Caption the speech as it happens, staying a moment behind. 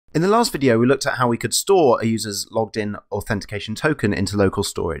In the last video, we looked at how we could store a user's logged in authentication token into local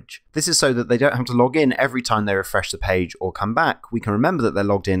storage. This is so that they don't have to log in every time they refresh the page or come back. We can remember that they're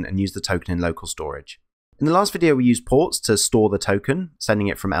logged in and use the token in local storage. In the last video, we used ports to store the token, sending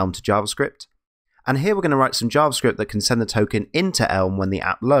it from Elm to JavaScript. And here we're going to write some JavaScript that can send the token into Elm when the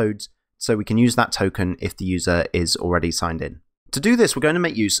app loads, so we can use that token if the user is already signed in. To do this, we're going to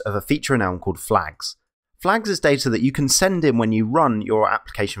make use of a feature in Elm called flags. Flags is data that you can send in when you run your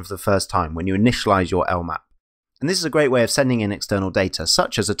application for the first time, when you initialize your Elm app. And this is a great way of sending in external data,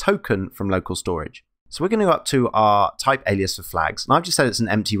 such as a token from local storage. So we're going to go up to our type alias for flags, and I've just said it's an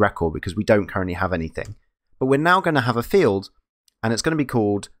empty record because we don't currently have anything. But we're now going to have a field, and it's going to be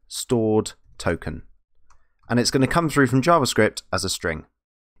called stored token. And it's going to come through from JavaScript as a string.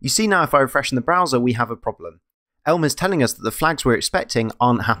 You see now if I refresh in the browser, we have a problem. Elm is telling us that the flags we're expecting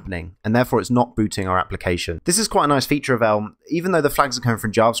aren't happening, and therefore it's not booting our application. This is quite a nice feature of Elm, even though the flags are coming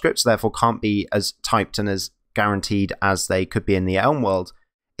from JavaScript, so therefore can't be as typed and as guaranteed as they could be in the Elm world.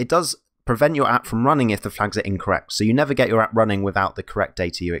 It does prevent your app from running if the flags are incorrect, so you never get your app running without the correct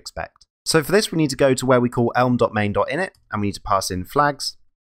data you expect. So for this, we need to go to where we call elm.main.init, and we need to pass in flags.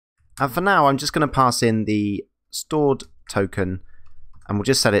 And for now, I'm just going to pass in the stored token, and we'll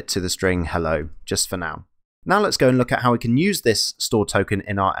just set it to the string hello, just for now. Now let's go and look at how we can use this stored token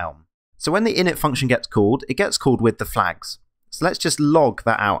in our Elm. So when the init function gets called, it gets called with the flags. So let's just log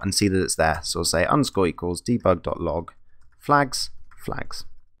that out and see that it's there. So we'll say underscore equals debug.log flags, flags.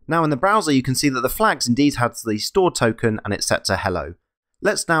 Now in the browser, you can see that the flags indeed has the stored token and it's set to hello.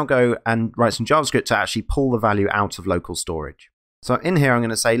 Let's now go and write some JavaScript to actually pull the value out of local storage. So in here, I'm going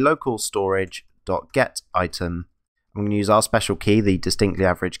to say local storage.getItem. I'm going to use our special key, the distinctly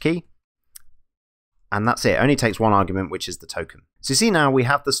average key. And that's it. It only takes one argument, which is the token. So you see now we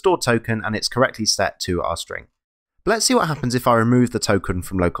have the stored token and it's correctly set to our string. But let's see what happens if I remove the token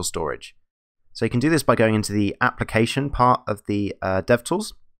from local storage. So you can do this by going into the application part of the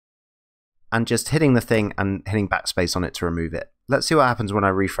DevTools and just hitting the thing and hitting backspace on it to remove it. Let's see what happens when I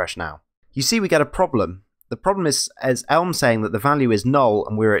refresh now. You see we get a problem. The problem is as Elm saying that the value is null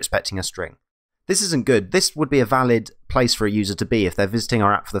and we're expecting a string. This isn't good. This would be a valid place for a user to be. If they're visiting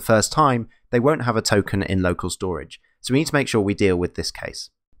our app for the first time, they won't have a token in local storage. So we need to make sure we deal with this case.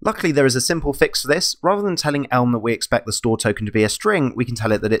 Luckily, there is a simple fix for this. Rather than telling Elm that we expect the store token to be a string, we can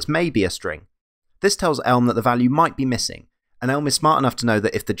tell it that it's maybe a string. This tells Elm that the value might be missing. And Elm is smart enough to know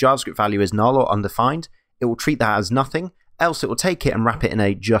that if the JavaScript value is null or undefined, it will treat that as nothing, else it will take it and wrap it in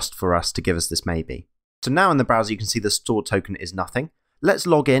a just for us to give us this maybe. So now in the browser, you can see the stored token is nothing. Let's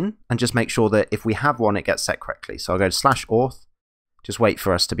log in and just make sure that if we have one, it gets set correctly. So I'll go to /auth, just wait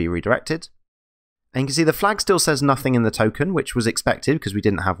for us to be redirected. And you can see the flag still says nothing in the token, which was expected because we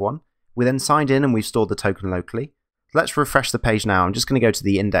didn't have one. We then signed in and we've stored the token locally. Let's refresh the page now. I'm just going to go to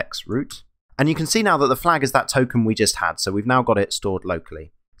the index root. And you can see now that the flag is that token we just had. So we've now got it stored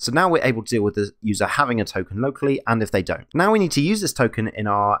locally. So now we're able to deal with the user having a token locally and if they don't. Now we need to use this token in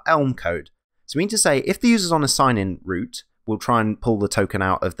our Elm code. So we need to say if the user's on a sign-in route, we'll try and pull the token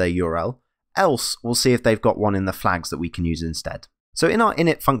out of their URL. Else, we'll see if they've got one in the flags that we can use instead. So in our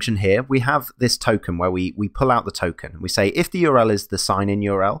init function here, we have this token where we pull out the token. We say if the URL is the sign-in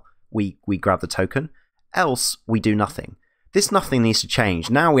URL, we grab the token. Else, we do nothing. This nothing needs to change.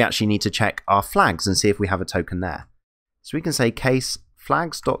 Now we actually need to check our flags and see if we have a token there. So we can say case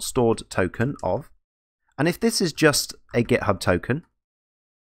flags.stored token of, and if this is just a GitHub token,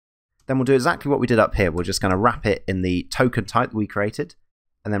 then we'll do exactly what we did up here. We're just going to wrap it in the token type that we created,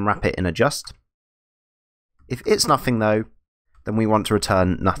 and then wrap it in a just. If it's nothing though, then we want to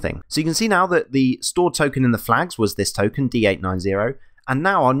return nothing. So you can see now that the stored token in the flags was this token, D890, and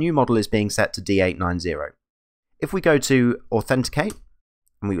now our new model is being set to D890. If we go to authenticate,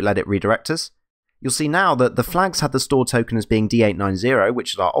 and we let it redirect us, you'll see now that the flags had the stored token as being D890,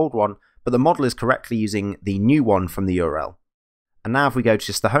 which is our old one, but the model is correctly using the new one from the URL. And now if we go to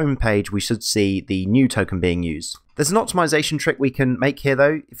just the home page, we should see the new token being used. There's an optimization trick we can make here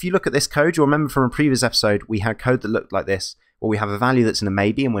though. If you look at this code, you'll remember from a previous episode, we had code that looked like this, where we have a value that's in a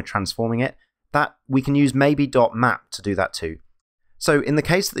maybe and we're transforming it. That we can use maybe.map to do that too. So in the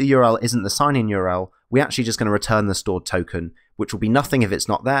case that the URL isn't the sign-in URL, we're actually just going to return the stored token, which will be nothing if it's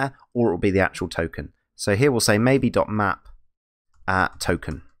not there, or it will be the actual token. So here we'll say maybe.map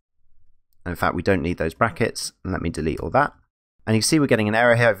token. And in fact, we don't need those brackets. And let me delete all that. And you see we're getting an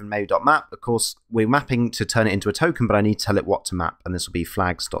error here over maybe.map. Of course, we're mapping to turn it into a token, but I need to tell it what to map. And this will be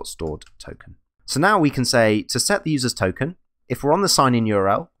flags.stored token. So now we can say to set the user's token, if we're on the sign-in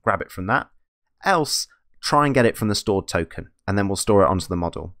URL, grab it from that. Else, try and get it from the stored token. And then we'll store it onto the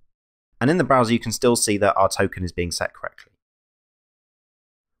model. And in the browser, you can still see that our token is being set correctly.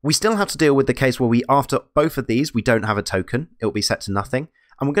 We still have to deal with the case where after both of these, we don't have a token. It will be set to nothing.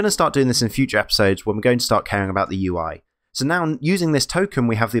 And we're going to start doing this in future episodes when we're going to start caring about the UI. So now, using this token,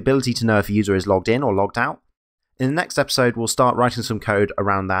 we have the ability to know if a user is logged in or logged out. In the next episode, we'll start writing some code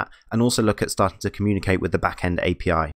around that and also look at starting to communicate with the backend API.